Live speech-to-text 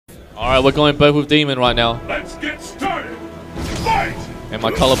Alright, we're going both with Demon right now. Let's get started. Fight! And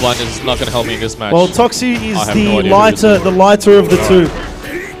my colorblindness is not going to help me in this match. Well, Toxy is no the lighter of the two.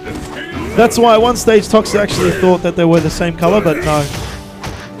 That's why at one stage Toxy actually thought that they were the same color, but no.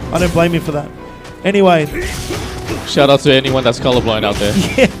 I don't blame you for that. Anyway. Shout out to anyone that's colorblind out there.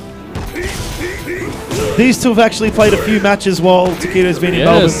 Yeah. These two have actually played a few matches while Tokido's been in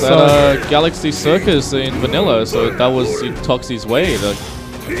Melbourne. Yes, at Galaxy Circus in Vanilla, so that was in Toxy's way.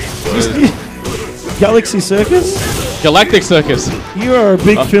 Galaxy Circus? Galactic Circus. You are a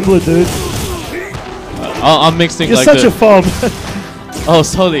big fimbler, dude. I'm mixing. You're like such a fob. Oh,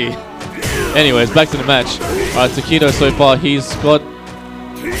 sorry. Anyways, back to the match. Tokido so far, he's got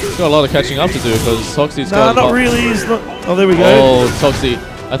a lot of catching up to do because Toxy's got. No, not really. He's not. Oh, there we go. Oh, Toxy.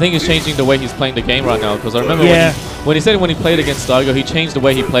 I think he's changing the way he's playing the game right now because I remember when he said when he played against Dargo, he changed the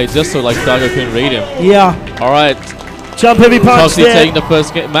way he played just so like Dargo couldn't read him. Yeah. All right. Jump heavy punch Toxy taking the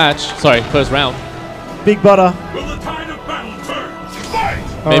first round. Big butter. Will the tide of battle turn? Fight!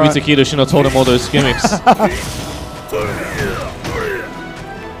 Maybe Tokido shouldn't have told him all those gimmicks.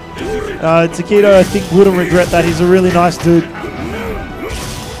 Tokido, I think, wouldn't regret that. He's a really nice dude.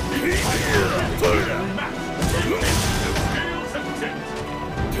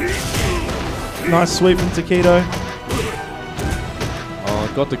 Nice sweep from Tokido. Oh,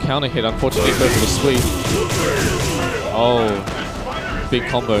 got the counter hit. Unfortunately, goes for the sweep. Oh, big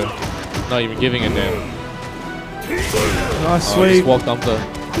combo. Not even giving it there. Nice sweep. Just walked under.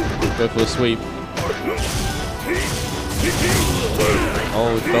 Go for the sweep.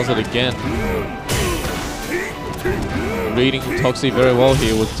 Oh, does it again. Reading Toxy very well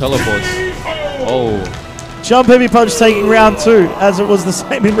here with teleports. Oh. Jump heavy punch taking round 2, as it was the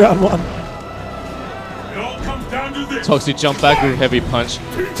same in round 1. Toxy jump back with heavy punch.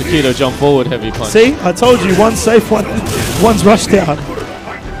 Tokido jump forward heavy punch. See, I told you, one's safe, one's rush down.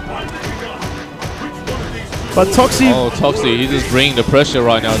 But Toxy... Oh, Toxy, he's just bringing the pressure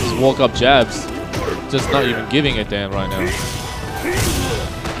right now. Just walk up jabs. Just not even giving a damn right now.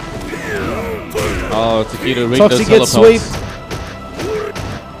 Oh, Tokido reading the teleports.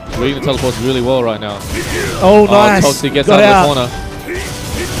 Reading the teleports really well right now. Oh, nice. Toxy gets out of the corner.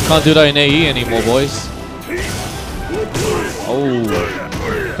 Can't do that in AE anymore, boys. Oh,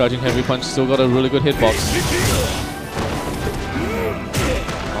 crouching heavy punch, still got a really good hitbox.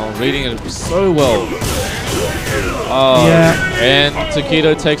 Oh, reading it so well. Oh, yeah. And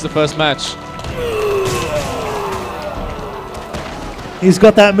Tokido takes the first match. He's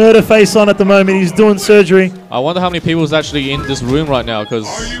got that murder face on at the moment. He's doing surgery. I wonder how many people is actually in this room right now because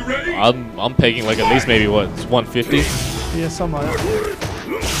I'm pegging like at least maybe what, 150? Yeah, something like that.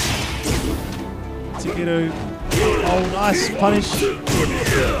 Tokido. Oh, nice punish.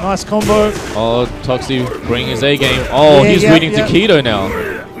 Nice combo. Oh, Toxy bringing his A game. Oh, he's reading Tokido now.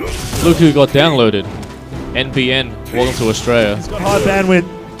 Look who got downloaded. NBN, welcome to Australia. He's got high bandwidth.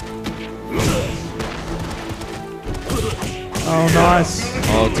 Oh, nice.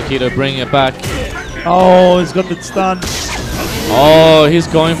 Oh, Tokido bringing it back. Oh, he's got the stun. Oh, he's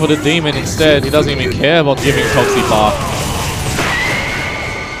going for the demon instead. He doesn't even care about giving Toxy bar.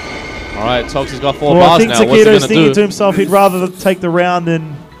 Alright, Toxy's got 4 bars now. What's he going to do? I think Tokido's thinking to himself he'd rather take the round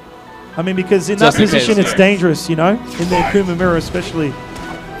than... I mean, because in that position it's dangerous, you know? In the Akuma mirror especially.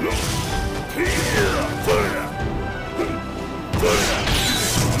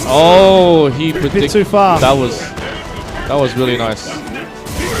 Oh, he predicted... A bit too far. That was really nice.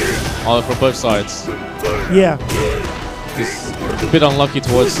 Oh, from both sides. Yeah. Just a bit unlucky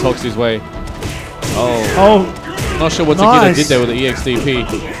towards Toxy's way. Oh. Oh. Not sure what Tokido did there with the EXDP.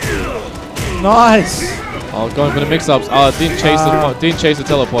 Nice. Oh, going for the mix-ups. Oh, didn't chase the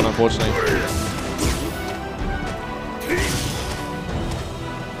teleport, unfortunately.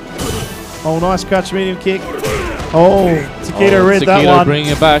 Oh, nice crouch medium kick. Oh, Tokido read that one.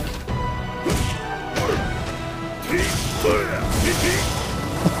 Bringing it back.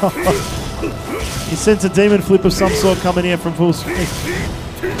 He sent a demon flip of some sort coming in from full speed.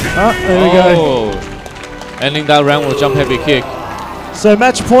 Oh, there we go. Ending that round with a jump heavy kick. So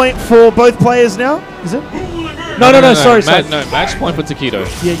match point for both players now, is it? No, sorry. No, match point for Tokido.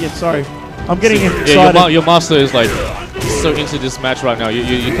 Yeah, sorry. I'm getting excited. Yeah, your master is like so into this match right now.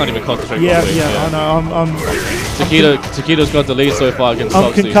 You can't even concentrate. Yeah, I know. Tokido's got the lead so far against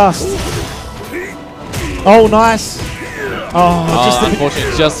Toxy. I'm concussed. Oh, nice. Oh,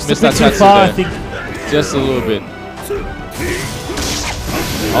 unfortunately, just missed that too far, I think. Just a little bit.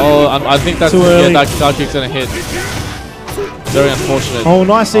 Oh, I think that's that kick's gonna hit. Very unfortunate. Oh,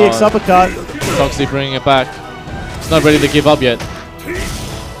 nice EX uppercut. Toxy bringing it back. He's not ready to give up yet.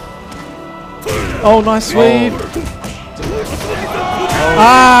 Oh, nice sweep.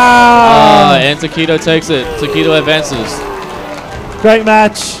 And Tokido takes it. Tokido advances. Great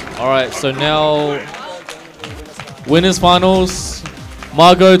match. Alright, so now winners finals.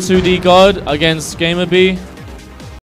 Margot 2D God against Gamer B.